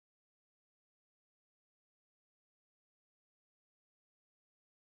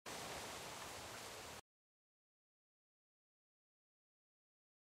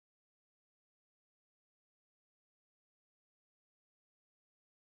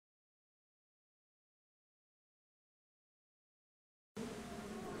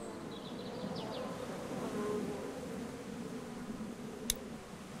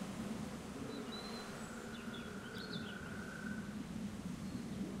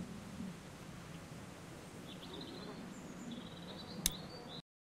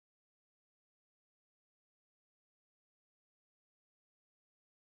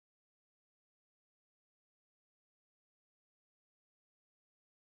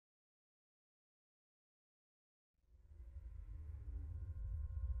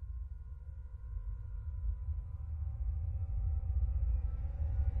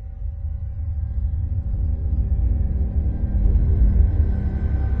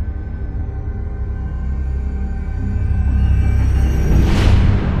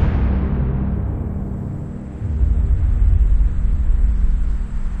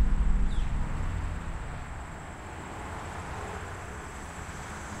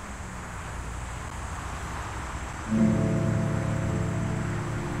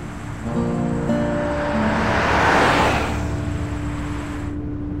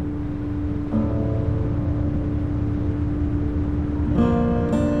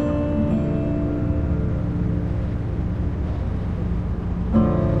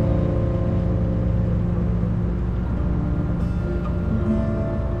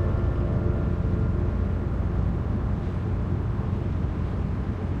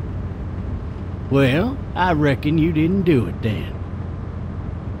Well, I reckon you didn't do it then.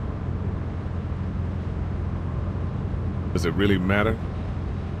 Does it really matter?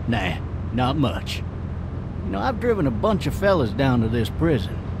 Nah, not much. You know, I've driven a bunch of fellas down to this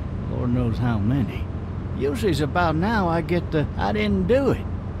prison. Lord knows how many. Usually it's about now I get the, I didn't do it.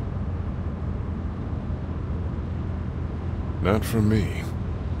 Not for me.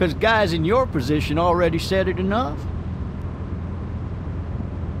 'Cause guys in your position already said it enough.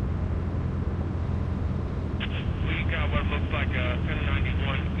 We got what looks like a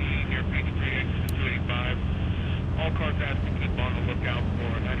 1091E near Peachtree, exit 285. All cars asked to keep on the lookout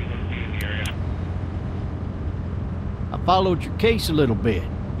for 91B in the area. I followed your case a little bit,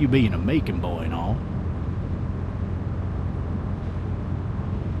 you being a Macon boy and all.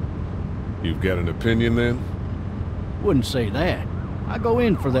 You've got an opinion then? Wouldn't say that. I go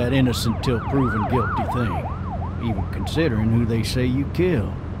in for that innocent till proven guilty thing, even considering who they say you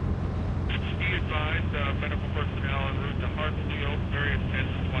killed. Be advised, medical personnel en route to Hartsfield, various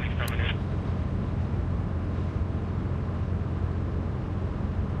 1020 coming in.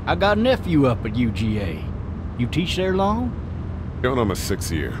 I got a nephew up at UGA. You teach there long? Going on my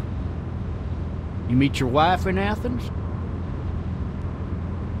 6th year. You meet your wife in Athens?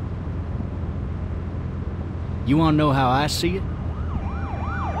 You wanna know how I see it?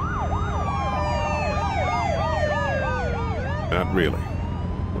 Not really.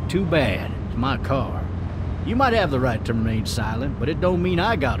 Well, too bad. It's my car. You might have the right to remain silent, but it don't mean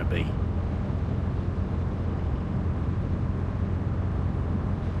I gotta be.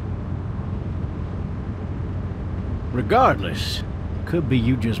 Regardless, could be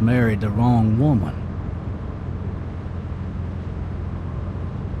you just married the wrong woman.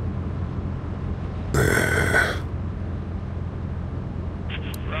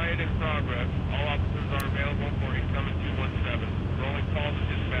 Riot in progress. All officers are available for incoming 217. Rolling calls and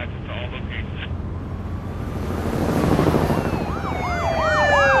dispatches to all locations.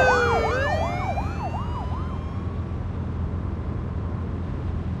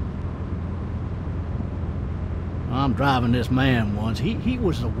 I'm driving this man once. He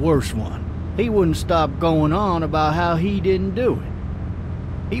was the worst one. He wouldn't stop going on about how he didn't do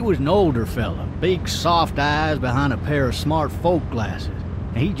it. He was an older fella, big soft eyes behind a pair of smart folk glasses.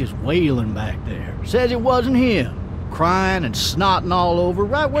 And he just wailing back there. Says it wasn't him. Crying and snotting all over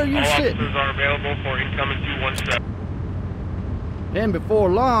right where you're All sitting. officers are available for incoming 217. Then before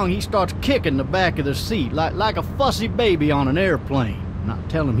long, he starts kicking the back of the seat like a fussy baby on an airplane. And I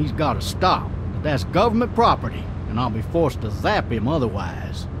tell him he's got to stop, that that's government property, and I'll be forced to zap him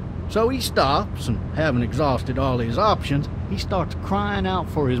otherwise. So he stops, and having exhausted all his options, he starts crying out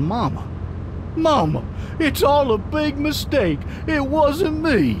for his mama. Mama, it's all a big mistake. It wasn't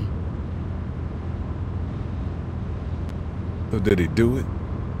me. So did he do it?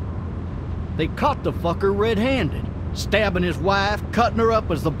 They caught the fucker red-handed, stabbing his wife, cutting her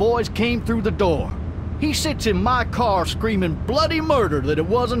up as the boys came through the door. He sits in my car screaming bloody murder that it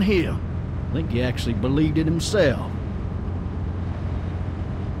wasn't him. I think he actually believed it himself.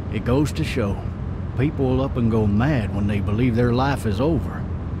 It goes to show, people will up and go mad when they believe their life is over.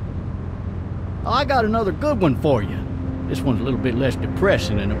 I got another good one for you. This one's a little bit less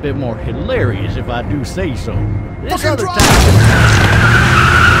depressing and a bit more hilarious if I do say so. This other time...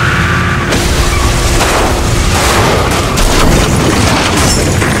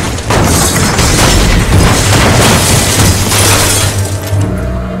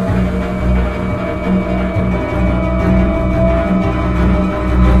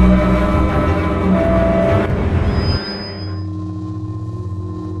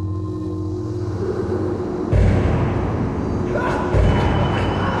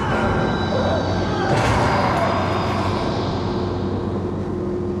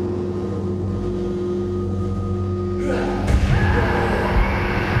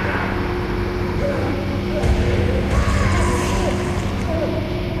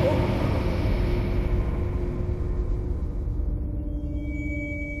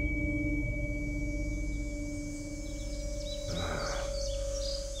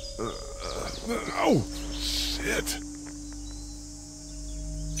 Oh, shit.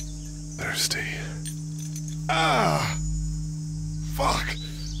 Thirsty. Ah! Fuck!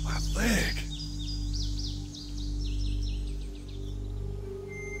 My leg.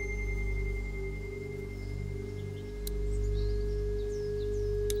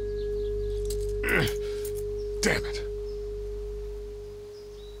 Damn it.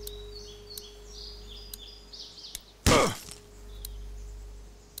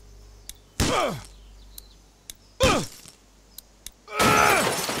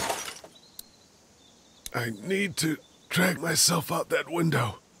 I need to drag myself out that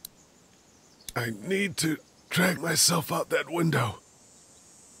window. I need to drag myself out that window.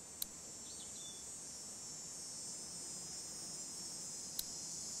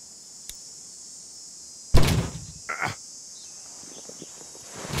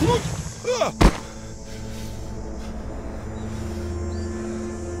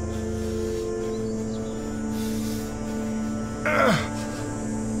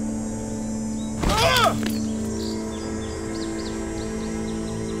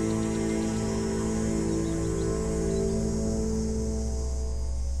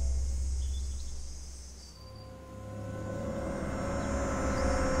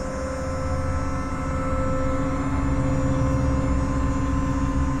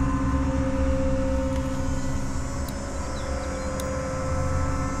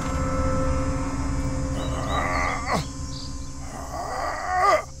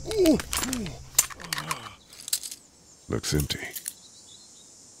 Looks empty.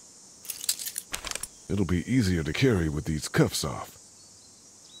 It'll be easier to carry with these cuffs off.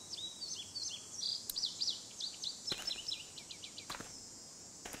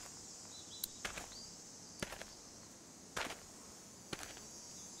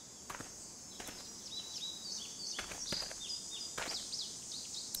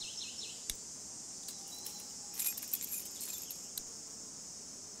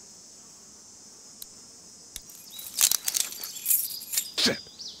 Shit!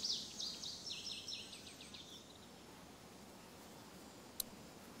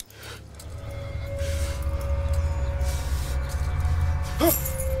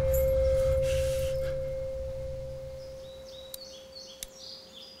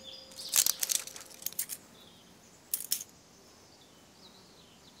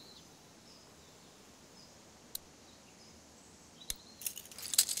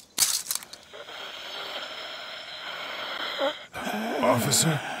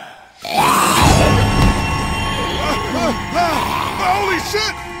 Officer? Holy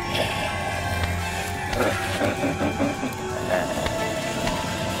shit!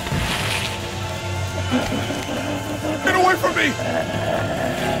 Get away from me!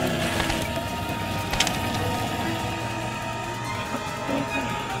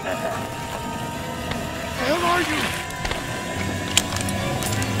 The hell are you?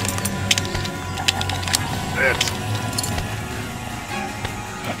 It's...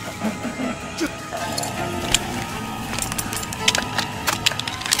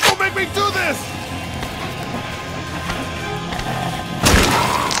 Don't make me do this!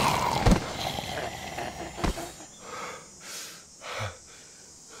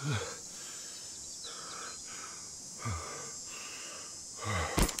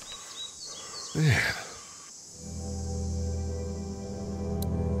 Man.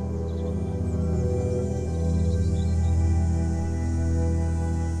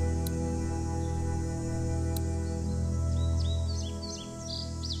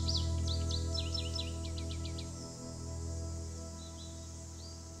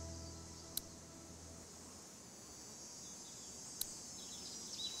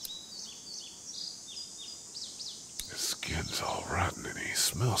 Skin's all rotten and he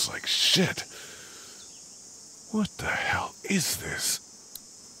smells like shit. What the hell is this?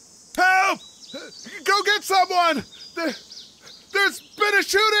 Help! Go get someone! There's been a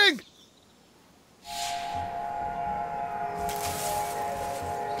shooting!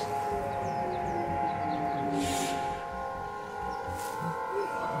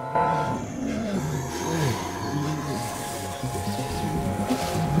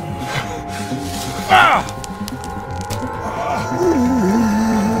 Ah!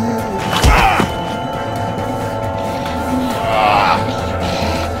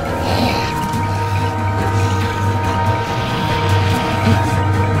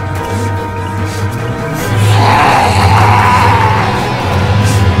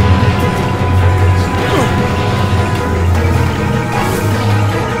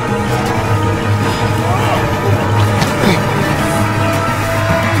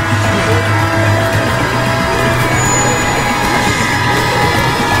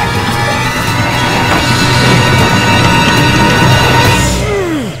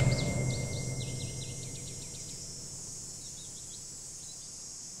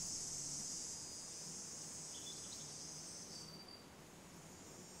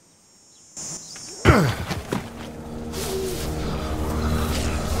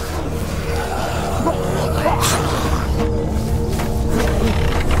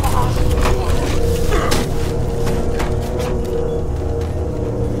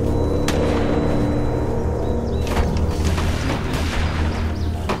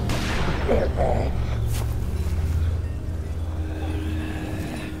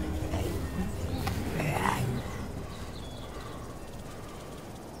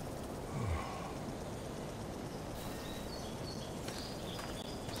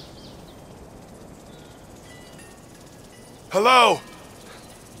 Hello?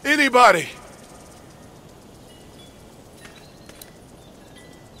 Anybody?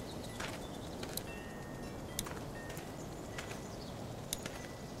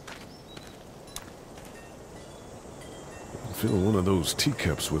 I'd fill one of those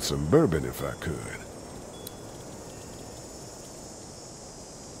teacups with some bourbon if I could.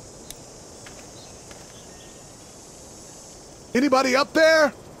 Anybody up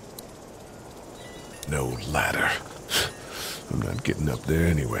there? No ladder. I'm not getting up there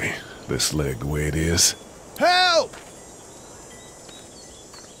anyway. This leg the way it is. Help!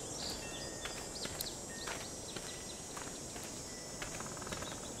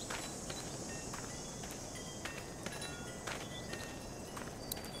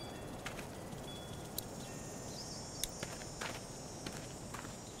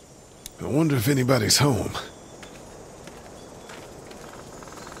 I wonder if anybody's home.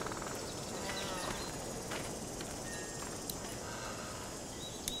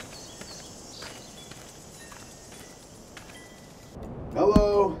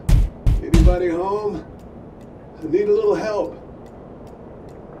 Hello? Anybody home? I need a little help.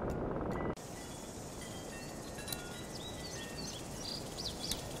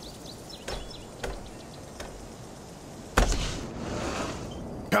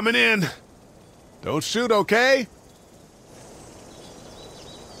 Coming in. Don't shoot, okay?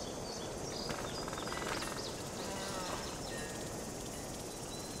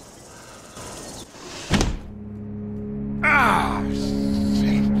 Ah!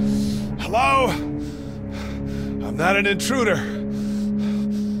 Shit. Hello? I'm not an intruder.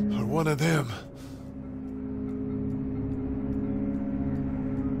 Or one of them.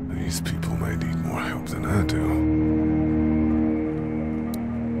 These people may need more help than I do.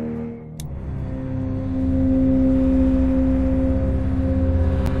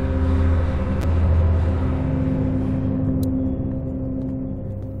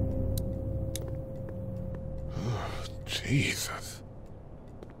 Jesus.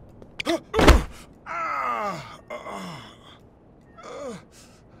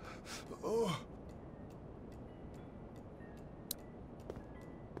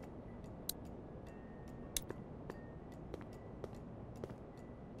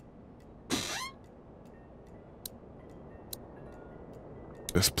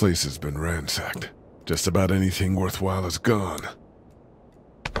 This place has been ransacked. Just about anything worthwhile is gone.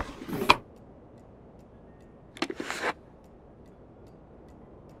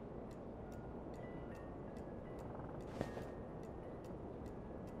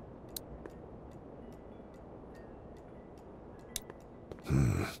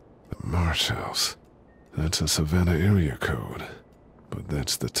 The Marsh House. That's a Savannah area code. But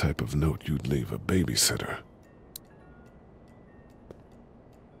that's the type of note you'd leave a babysitter.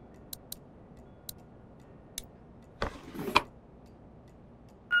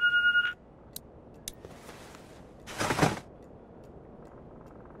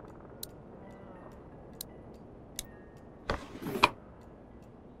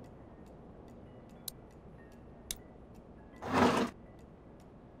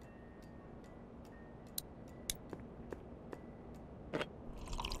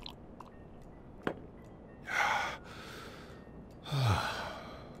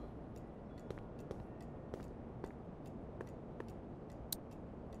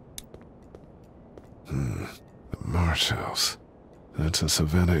 The Marsh House. That's a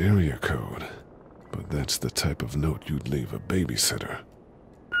Savannah area code. But that's the type of note you'd leave a babysitter.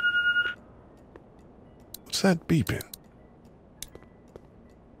 What's that beeping?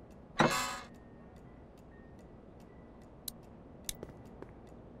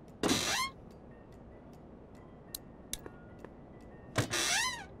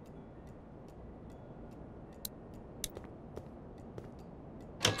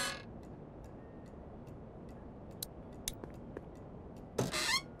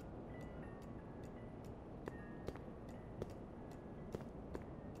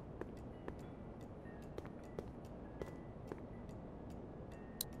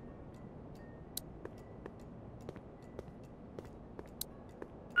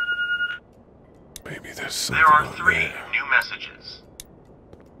 Maybe there's something There are on 3 there. new messages.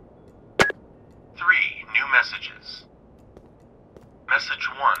 3 new messages. Message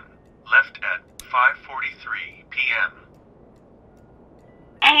 1, left at 5:43 p.m.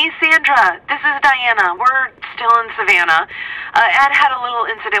 Hey, Sandra, this is Diana. We're still in Savannah. Ed had a little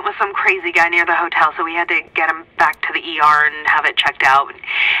incident with some crazy guy near the hotel, so we had to get him back to the ER and have it checked out.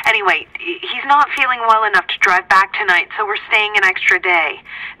 Anyway, he's not feeling well enough to drive back tonight, so we're staying an extra day.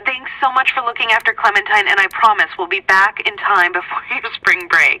 Thanks so much for looking after Clementine, and I promise we'll be back in time before your spring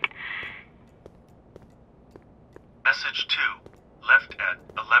break. Message 2, left at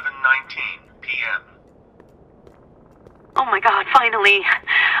 11:19 p.m. Oh my God, finally.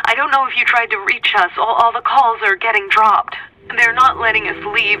 I don't know if you tried to reach us. All the calls are getting dropped. They're not letting us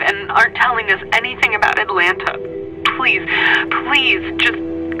leave and aren't telling us anything about Atlanta. Please, just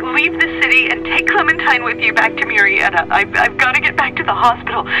leave the city and take Clementine with you back to Murrieta. I've got to get back to the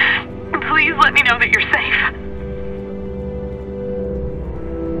hospital. Please let me know that you're safe.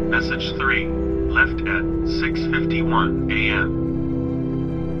 Message 3, left at 6:51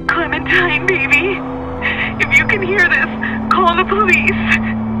 a.m. Clementine, baby. If you can hear this, call the police.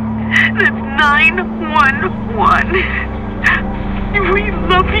 That's 911. We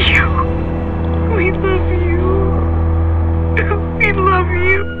love you. We love you. We love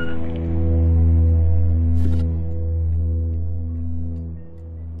you.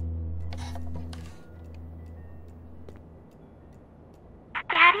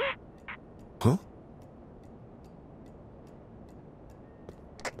 Daddy? Huh?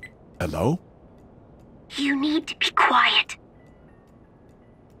 Hello? You need to be quiet.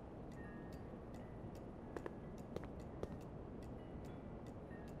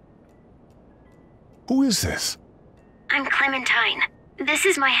 Who is this? I'm Clementine. This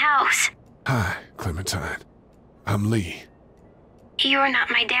is my house. Hi, Clementine. I'm Lee. You're not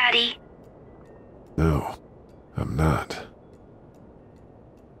my daddy. No, I'm not.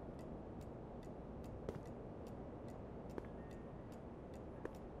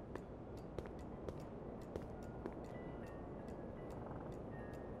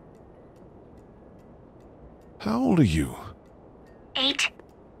 How old are you? 8.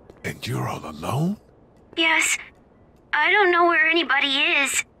 And you're all alone? Yes. I don't know where anybody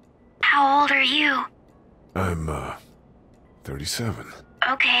is. How old are you? I'm, 37.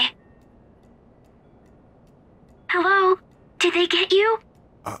 Okay. Hello? Did they get you?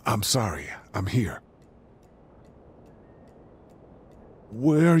 I'm sorry. I'm here.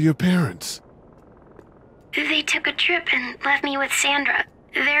 Where are your parents? They took a trip and left me with Sandra.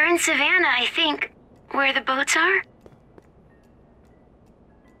 They're in Savannah, I think. Where the boats are?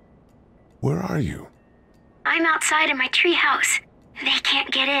 Where are you? I'm outside in my treehouse. They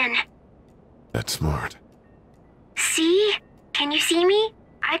can't get in. That's smart. See? Can you see me?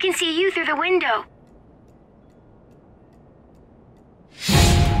 I can see you through the window.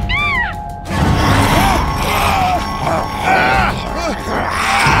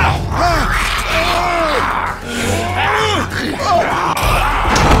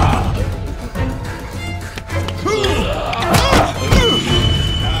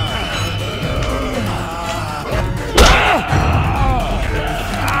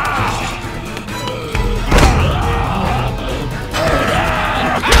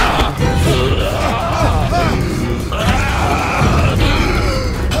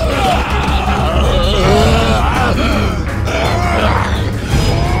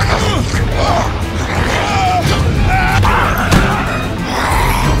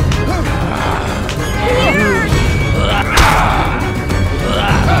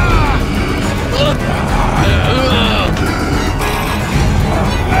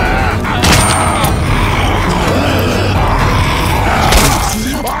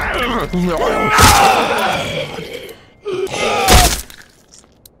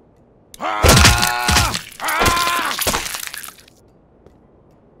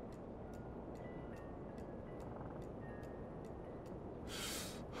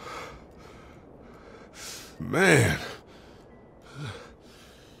 Man.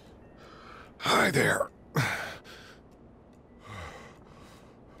 Hi there.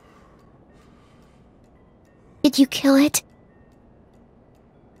 Did you kill it?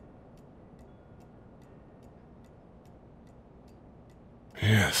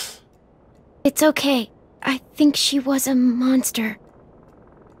 Yes. It's okay. I think she was a monster.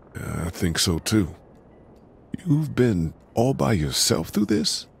 I think so too. You've been all by yourself through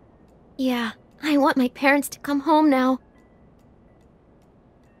this? Yeah, I want my parents to come home now.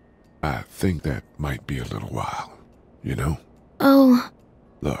 I think that might be a little while, you know? Oh.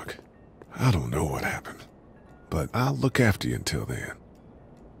 Look, I don't know what happened, but I'll look after you until then.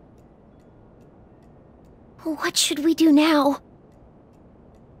 What should we do now?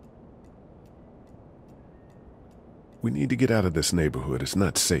 We need to get out of this neighborhood. It's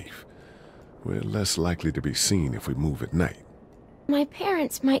not safe. We're less likely to be seen if we move at night. My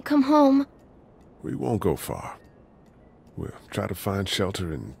parents might come home. We won't go far. We'll try to find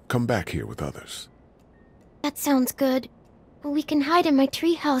shelter and come back here with others. That sounds good. We can hide in my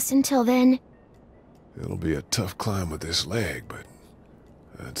treehouse until then. It'll be a tough climb with this leg, but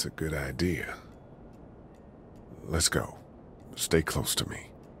that's a good idea. Let's go. Stay close to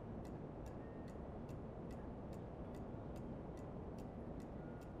me.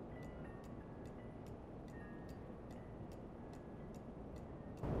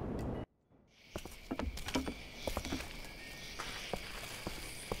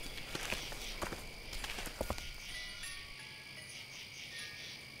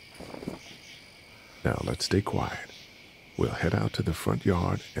 Now let's stay quiet. We'll head out to the front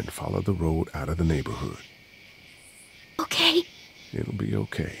yard and follow the road out of the neighborhood. Okay. It'll be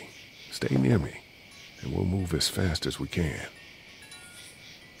okay. Stay near me, and we'll move as fast as we can.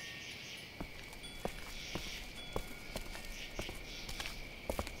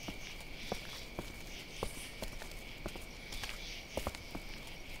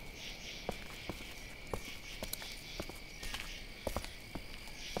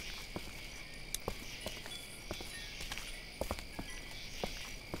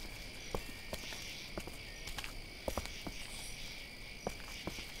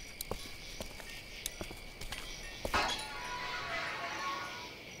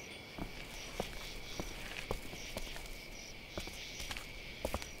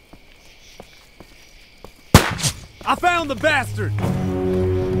 I found the bastard!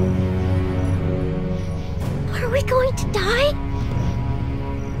 Are we going to die?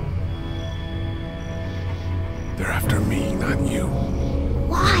 They're after me, not you.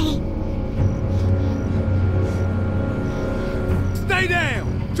 Why? Stay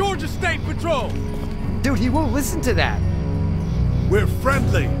down! Georgia State Patrol! Dude, he won't listen to that. We're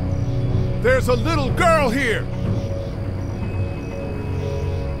friendly. There's a little girl here.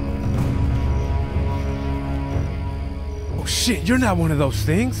 Oh shit, you're not one of those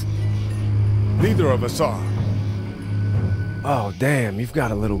things? Neither of us are. Oh damn, you've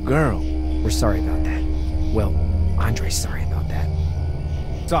got a little girl. We're sorry about that. Well, Andre's sorry about that.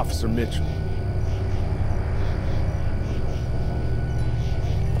 It's Officer Mitchell.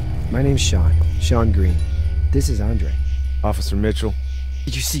 My name's Sean. Sean Green. This is Andre. Officer Mitchell.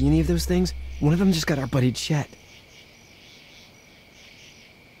 Did you see any of those things? One of them just got our buddy Chet.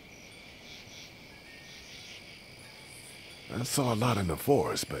 I saw a lot in the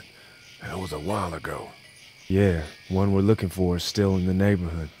forest, but that was a while ago. Yeah, one we're looking for is still in the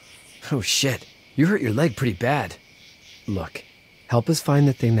neighborhood. Oh shit, you hurt your leg pretty bad. Look, help us find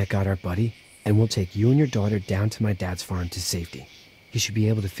the thing that got our buddy, and we'll take you and your daughter down to my dad's farm to safety. He should be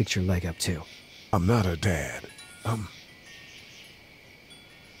able to fix your leg up too. I'm not a dad. I'm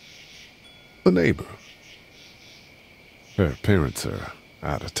a neighbor. Her parents are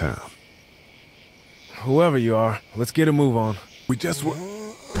out of town. Whoever you are, let's get a move on. We just were...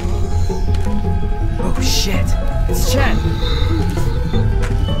 Oh shit, it's Chet!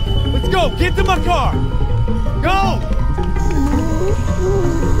 Let's go! Get to my car! Go!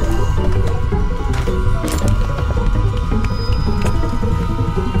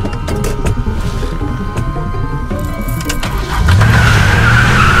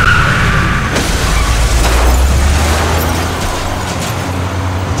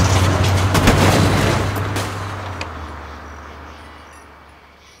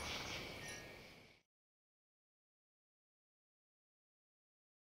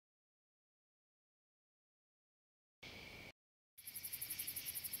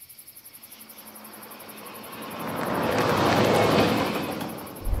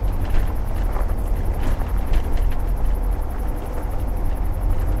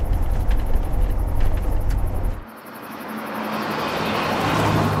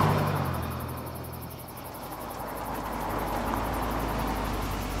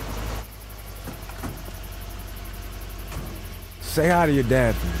 Say hi to your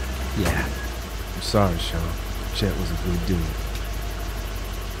dad for me. Yeah, I'm sorry, Sean. Chet was a good dude.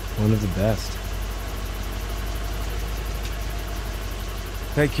 one of the best.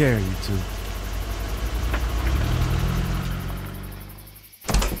 Take care of you two.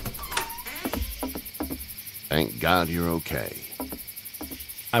 Thank God you're okay.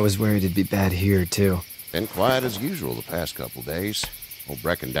 I was worried it'd be bad here too. Been quiet as usual the past couple days. Old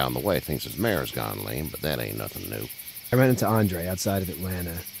Brecken down the way thinks his mare's gone lame, but that ain't nothing new. I ran into Andre outside of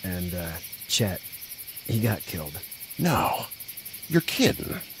Atlanta, and, Chet, he got killed. No. You're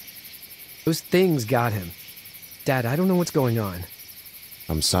kidding. Those things got him. Dad, I don't know what's going on.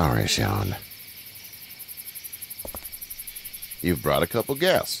 I'm sorry, Sean. You've brought a couple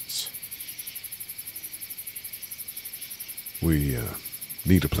guests. We,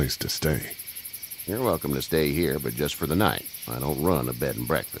 need a place to stay. You're welcome to stay here, but just for the night. I don't run a bed and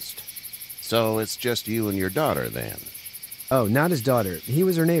breakfast. So it's just you and your daughter, then? Oh, not his daughter. He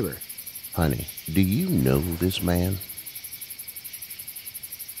was her neighbor. Honey, do you know this man?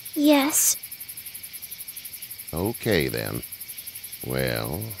 Yes. Okay, then.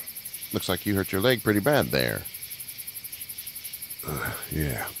 Well, looks like you hurt your leg pretty bad there.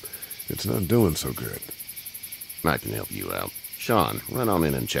 Yeah, it's not doing so good. I can help you out. Sean, run on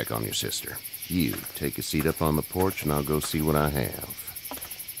in and check on your sister. You, take a seat up on the porch and I'll go see what I have.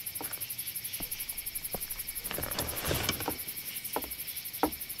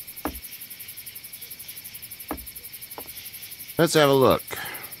 Let's have a look.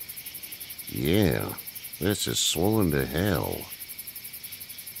 Yeah, this is swollen to hell.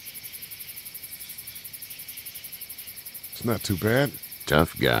 It's not too bad.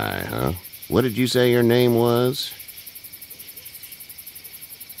 Tough guy, huh? What did you say your name was?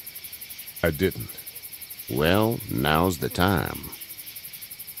 I didn't. Well, now's the time.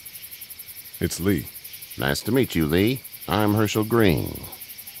 It's Lee. Nice to meet you, Lee. I'm Herschel Green.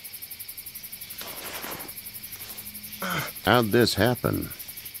 How'd this happen?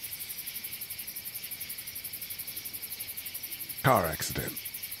 Car accident.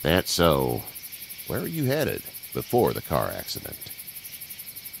 That's so. Where are you headed before the car accident?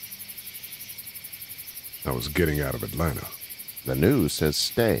 I was getting out of Atlanta. The news says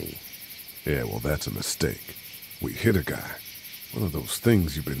stay. Yeah, well, that's a mistake. We hit a guy. One of those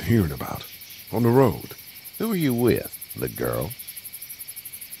things you've been hearing about. On the road. Who are you with? The girl?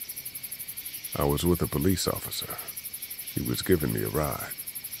 I was with a police officer. He was giving me a ride.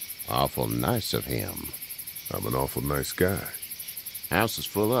 Awful nice of him. I'm an awful nice guy. House is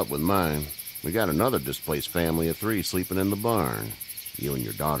full up with mine. We got another displaced family of 3 sleeping in the barn. You and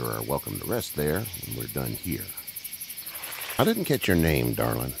your daughter are welcome to rest there when we're done here. I didn't catch your name,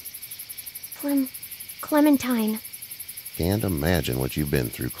 darling. Clementine. Can't imagine what you've been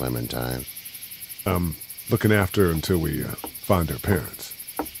through, Clementine. I'm looking after her until we find her parents.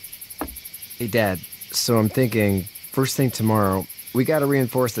 Hey, Dad, so I'm thinking, first thing tomorrow, we gotta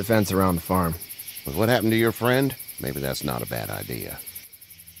reinforce the fence around the farm. With what happened to your friend? Maybe that's not a bad idea.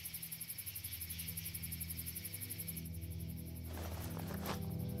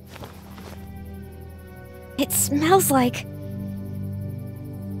 It smells like...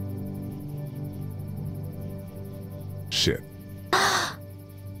 Shit.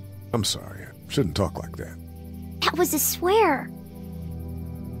 I'm sorry. I shouldn't talk like that. That was a swear.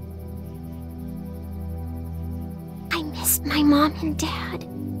 I missed my mom and dad.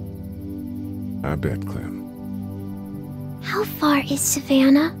 I bet, Clem. How far is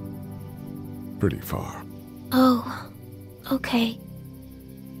Savannah? Pretty far. Oh, okay.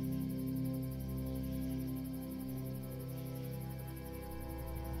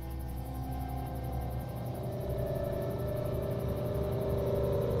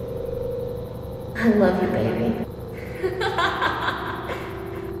 I love you, baby.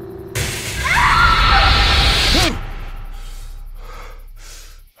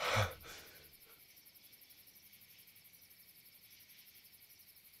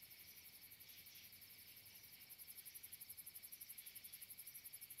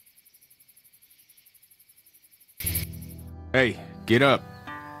 Hey, get up.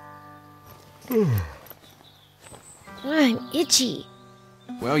 I'm itchy.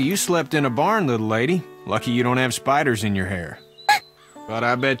 Well, you slept in a barn, little lady. Lucky you don't have spiders in your hair. But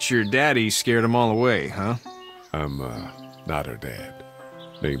I bet your daddy scared them all away, huh? I'm, not her dad.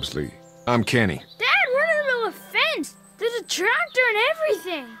 Name's Lee. I'm Kenny. Dad, we're in the middle of a fence. There's a tractor and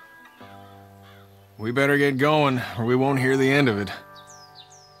everything. We better get going, or we won't hear the end of it.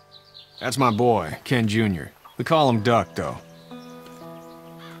 That's my boy, Ken Jr. We call him Duck, though.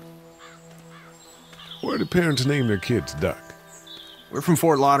 Where do parents name their kids Duck? We're from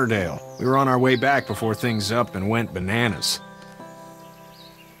Fort Lauderdale. We were on our way back before things up and went bananas.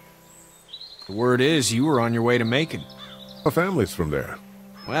 The word is you were on your way to Macon. Our family's from there.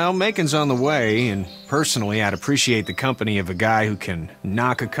 Well, Macon's on the way, and personally, I'd appreciate the company of a guy who can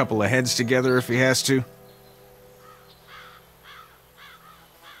knock a couple of heads together if he has to.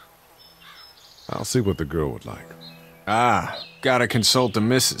 I'll see what the girl would like. Ah, gotta consult the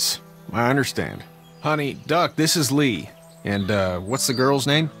missus. I understand. Honey, Duck, this is Lee. And, what's the girl's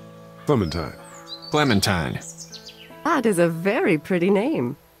name? Clementine. Clementine. That is a very pretty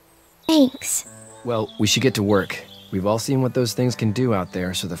name. Thanks. Well, we should get to work. We've all seen what those things can do out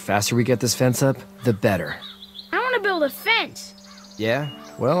there, so the faster we get this fence up, the better. I want to build a fence. Yeah?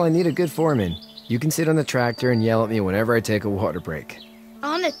 Well, I need a good foreman. You can sit on the tractor and yell at me whenever I take a water break.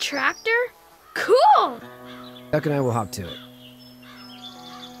 On the tractor? Cool! Duck and I will hop to it.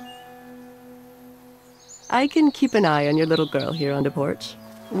 I can keep an eye on your little girl here on the porch.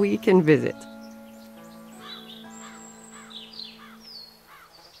 We can visit.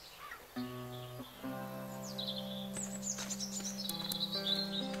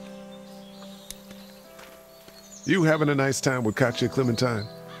 You having a nice time with Katya, Clementine?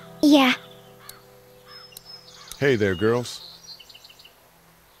 Yeah. Hey there, girls.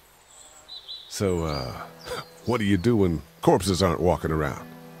 So, what do you do when corpses aren't walking around?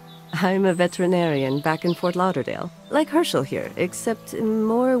 I'm a veterinarian back in Fort Lauderdale, like Herschel here, except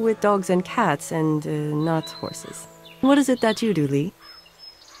more with dogs and cats and not horses. What is it that you do, Lee?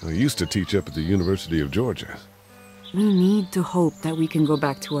 I used to teach up at the University of Georgia. We need to hope that we can go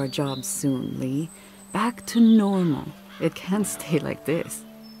back to our jobs soon, Lee. Back to normal. It can't stay like this.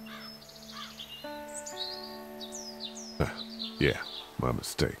 Yeah, my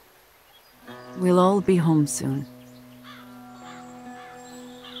mistake. We'll all be home soon.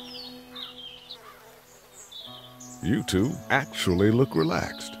 You two actually look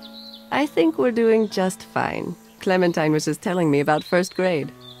relaxed. I think we're doing just fine. Clementine was just telling me about first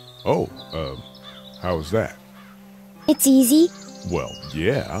grade. Oh, how's that? It's easy. Well,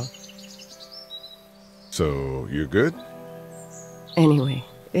 yeah. So, you're good? Anyway,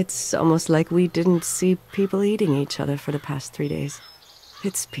 it's almost like we didn't see people eating each other for the past 3 days.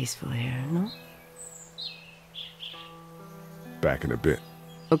 It's peaceful here, no? Back in a bit.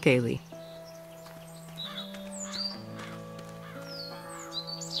 Okay, Lee.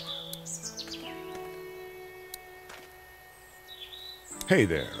 Hey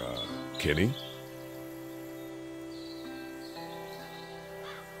there, Kenny.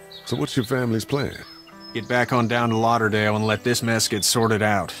 So what's your family's plan? Get back on down to Lauderdale and let this mess get sorted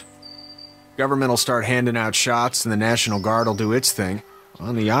out. Government will start handing out shots and the National Guard will do its thing.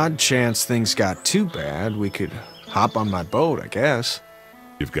 On the odd chance things got too bad, we could hop on my boat, I guess.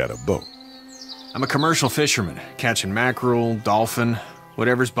 You've got a boat? I'm a commercial fisherman, catching mackerel, dolphin,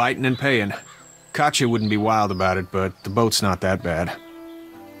 whatever's biting and paying. Katya wouldn't be wild about it, but the boat's not that bad.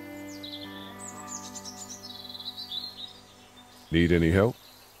 Need any help?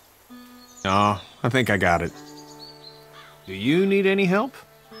 No, I think I got it. Do you need any help?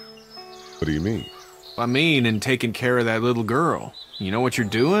 What do you mean? I mean, in taking care of that little girl. You know what you're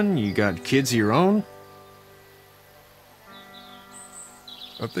doing? You got kids of your own?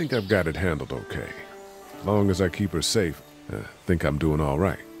 I think I've got it handled okay. Long as I keep her safe, I think I'm doing all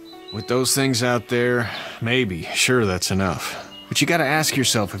right. With those things out there, maybe. Sure, that's enough. But you gotta ask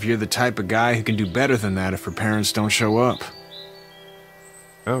yourself if you're the type of guy who can do better than that if her parents don't show up.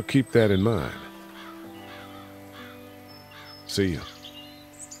 I'll keep that in mind. See ya.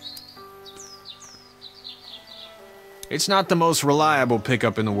 It's not the most reliable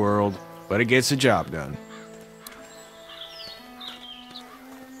pickup in the world, but it gets the job done.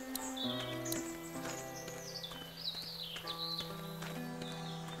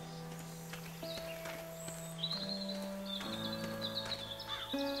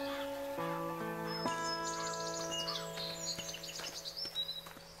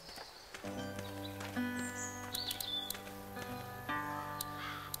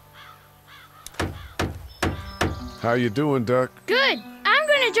 How you doing, Duck? Good. I'm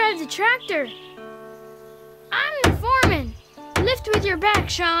gonna drive the tractor. I'm the foreman. Lift with your back,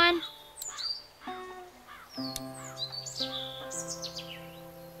 Sean.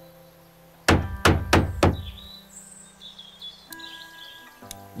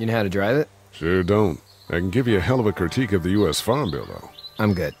 You know how to drive it? Sure don't. I can give you a hell of a critique of the U.S. Farm Bill, though.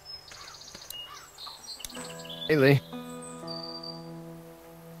 I'm good. Hey, Lee.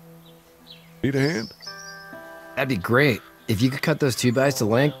 Need a hand? That'd be great. If you could cut those 2x to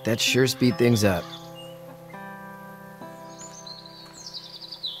length, that'd sure speed things up.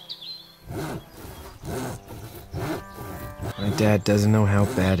 My dad doesn't know how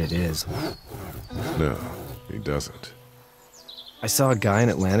bad it is. No, he doesn't. I saw a guy in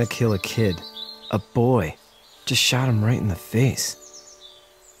Atlanta kill a kid. A boy. Just shot him right in the face.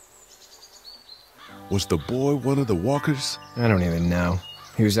 Was the boy one of the walkers? I don't even know.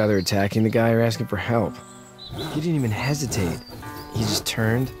 He was either attacking the guy or asking for help. He didn't even hesitate. He just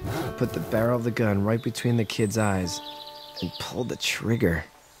turned, put the barrel of the gun right between the kid's eyes, and pulled the trigger.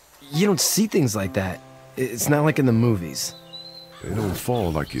 You don't see things like that. It's not like in the movies. They don't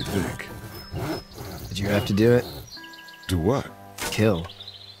fall like you think. Did you have to do it? Do what? Kill.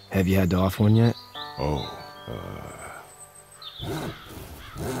 Have you had to off one yet? Oh,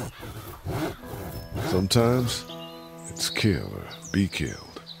 sometimes it's kill or be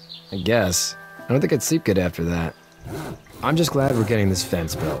killed. I guess. I don't think I'd sleep good after that. I'm just glad we're getting this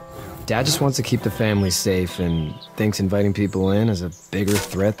fence built. Dad just wants to keep the family safe and thinks inviting people in is a bigger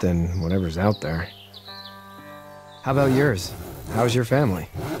threat than whatever's out there. How about yours? How's your family?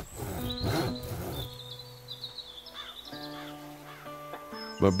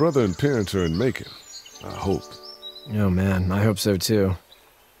 My brother and parents are in Macon. I hope. Oh man, I hope so too.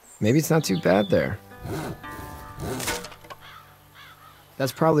 Maybe it's not too bad there.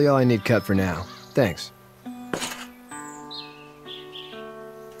 That's probably all I need cut for now. Thanks.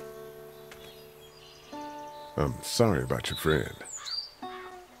 I'm sorry about your friend.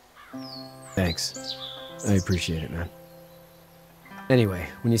 Thanks. I appreciate it, man. Anyway,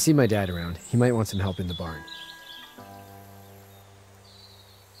 when you see my dad around, he might want some help in the barn.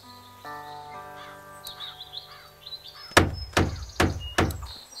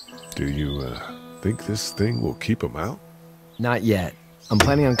 Do you, think this thing will keep him out? Not yet. I'm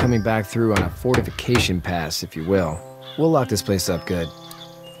planning on coming back through on a fortification pass, if you will. We'll lock this place up good.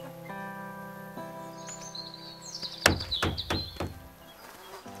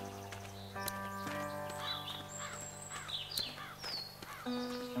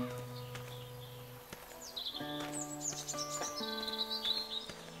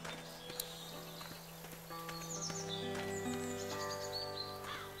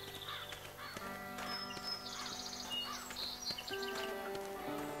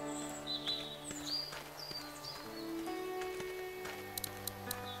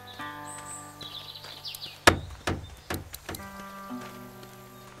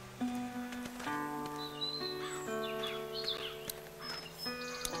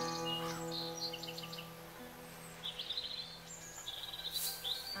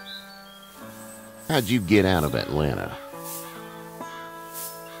 How'd you get out of Atlanta?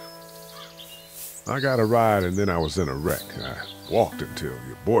 I got a ride and then I was in a wreck. I walked until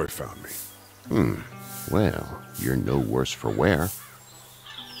your boy found me. Well, you're no worse for wear.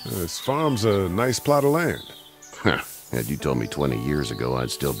 This farm's a nice plot of land. Had you told me 20 years ago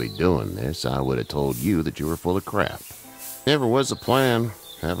I'd still be doing this, I would have told you that you were full of crap. Never was a plan,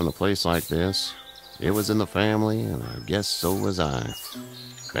 having a place like this. It was in the family, and I guess so was I.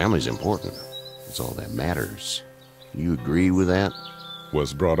 Family's important. It's all that matters. You agree with that?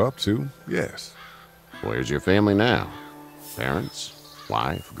 Was brought up to, yes. Where's your family now? Parents?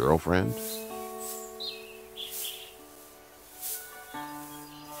 Wife? Girlfriend?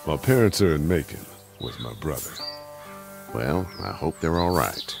 My parents are in Macon with my brother. Well, I hope they're all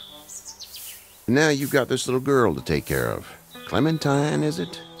right. Now you've got this little girl to take care of. Clementine, is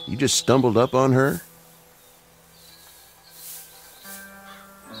it? You just stumbled up on her?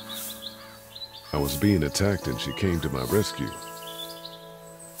 I was being attacked and she came to my rescue.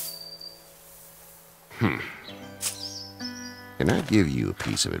 Can I give you a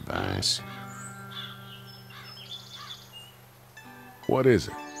piece of advice? What is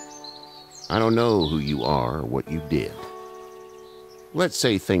it? I don't know who you are or what you did. Let's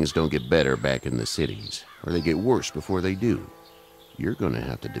say things don't get better back in the cities, or they get worse before they do. You're going to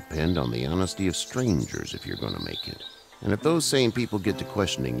have to depend on the honesty of strangers if you're going to make it. And if those same people get to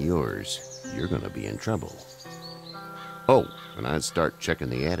questioning yours, you're going to be in trouble. Oh, and I'd start checking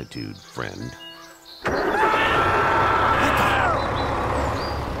the attitude, friend.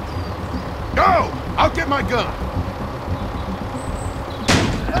 Go! I'll get my gun!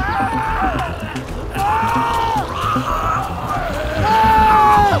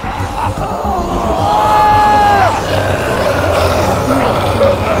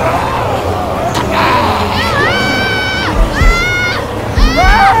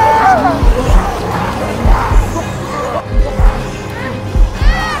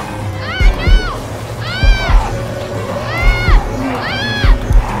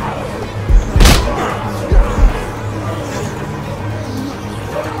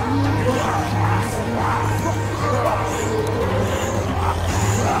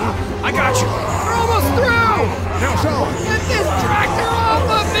 I got you! We're almost through! Now show! Get this tractor off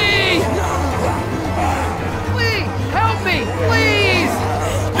of me! Please, help me, please!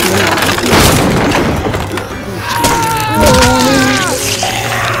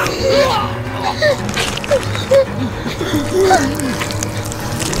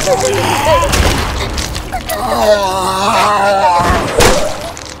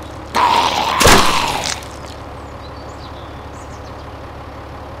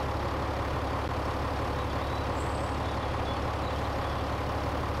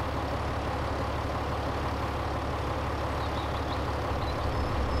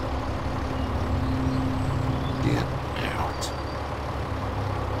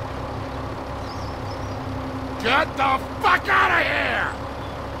 Get the fuck out of here!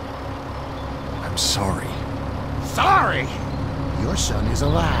 I'm sorry. Sorry? Your son is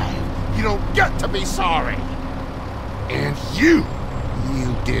alive. You don't get to be sorry. And you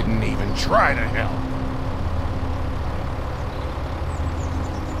didn't even try to help.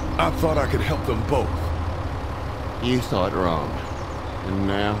 I thought I could help them both. You thought wrong. And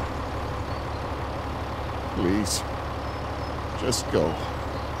now, please, just go.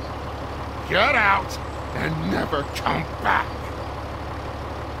 Get out and never come back.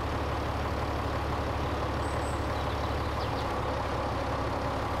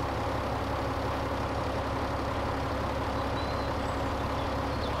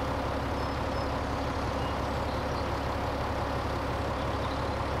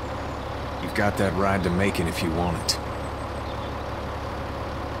 You've got that ride to Macon if you want it.